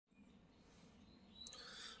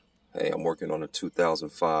Hey, I'm working on a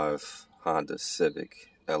 2005 Honda Civic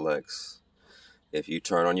LX. If you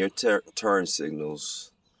turn on your turn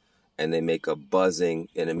signals and they make a buzzing,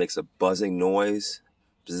 and it makes a buzzing noise,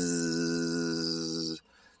 bzzz,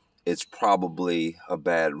 it's probably a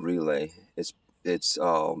bad relay. It's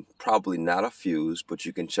probably not a fuse, but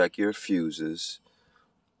you can check your fuses.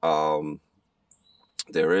 There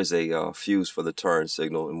is a fuse for the turn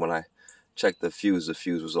signal, and when I checked the fuse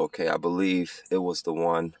was okay. I believe it was the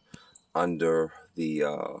one under the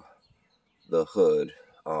hood.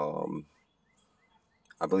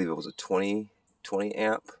 I believe it was a 20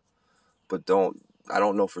 amp, but I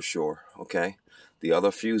don't know for sure. Okay, the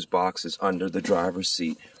other fuse box is under the driver's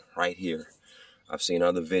seat right here. I've seen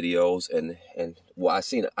other videos, and well,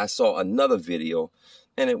 I saw another video,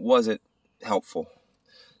 and it wasn't helpful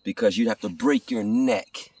because you'd have to break your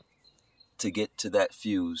neck to get to that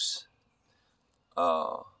fuse,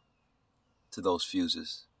 to those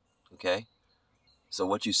fuses. Okay. So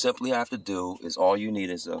what you simply have to do is, all you need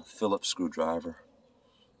is a Phillips screwdriver.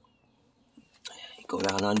 You go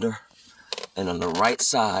down under, and on the right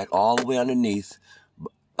side, all the way underneath,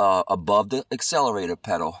 above the accelerator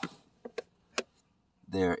pedal,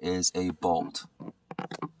 there is a bolt. Let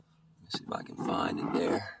me see if I can find it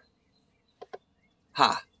there.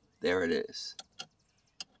 Ha! There it is.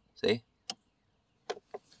 See?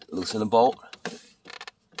 Loosen the bolt.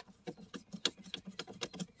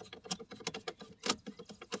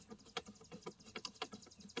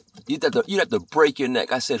 You'd have to break your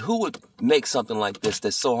neck. I said, who would make something like this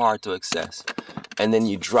that's so hard to access? And then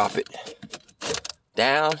you drop it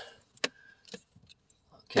down.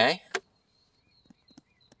 Okay.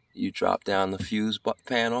 You drop down the fuse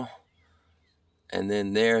panel. And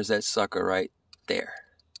then there's that sucker right there.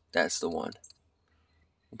 That's the one.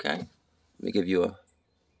 Okay. Let me give you a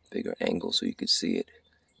bigger angle so you can see it.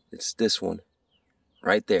 It's this one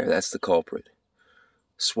right there. That's the culprit.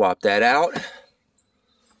 Swap that out.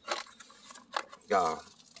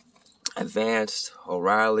 Advanced,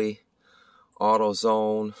 O'Reilly,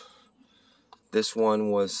 AutoZone. This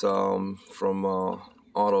one was from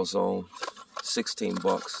AutoZone, 16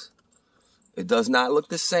 bucks. It does not look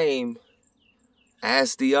the same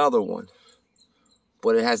as the other one,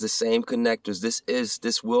 but it has the same connectors.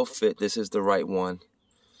 This will fit. This is the right one.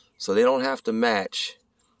 So they don't have to match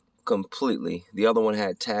completely. The other one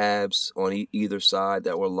had tabs on either side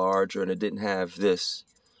that were larger, and it didn't have this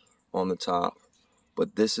on the top.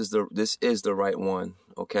 But this is the right one,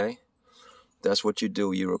 okay? That's what you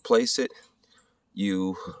do. You replace it.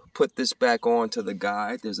 You put this back onto the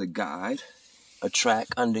guide. There's a guide, a track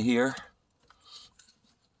under here.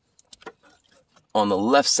 On the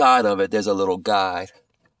left side of it, there's a little guide.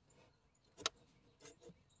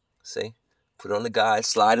 See? Put it on the guide,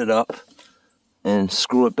 slide it up, and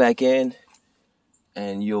screw it back in,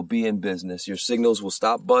 and you'll be in business. Your signals will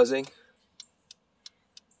stop buzzing.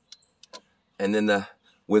 And then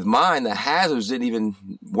with mine, the hazards didn't even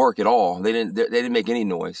work at all. They didn't make any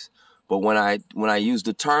noise. But when I used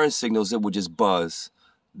the turn signals, it would just buzz.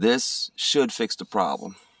 This should fix the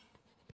problem.